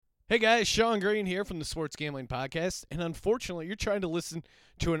Hey guys, Sean Green here from the Sports Gambling Podcast, and unfortunately, you're trying to listen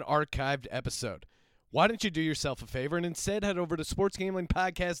to an archived episode. Why don't you do yourself a favor and instead head over to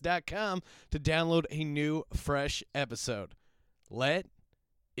sportsgamblingpodcast.com to download a new, fresh episode? Let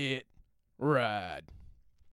it ride.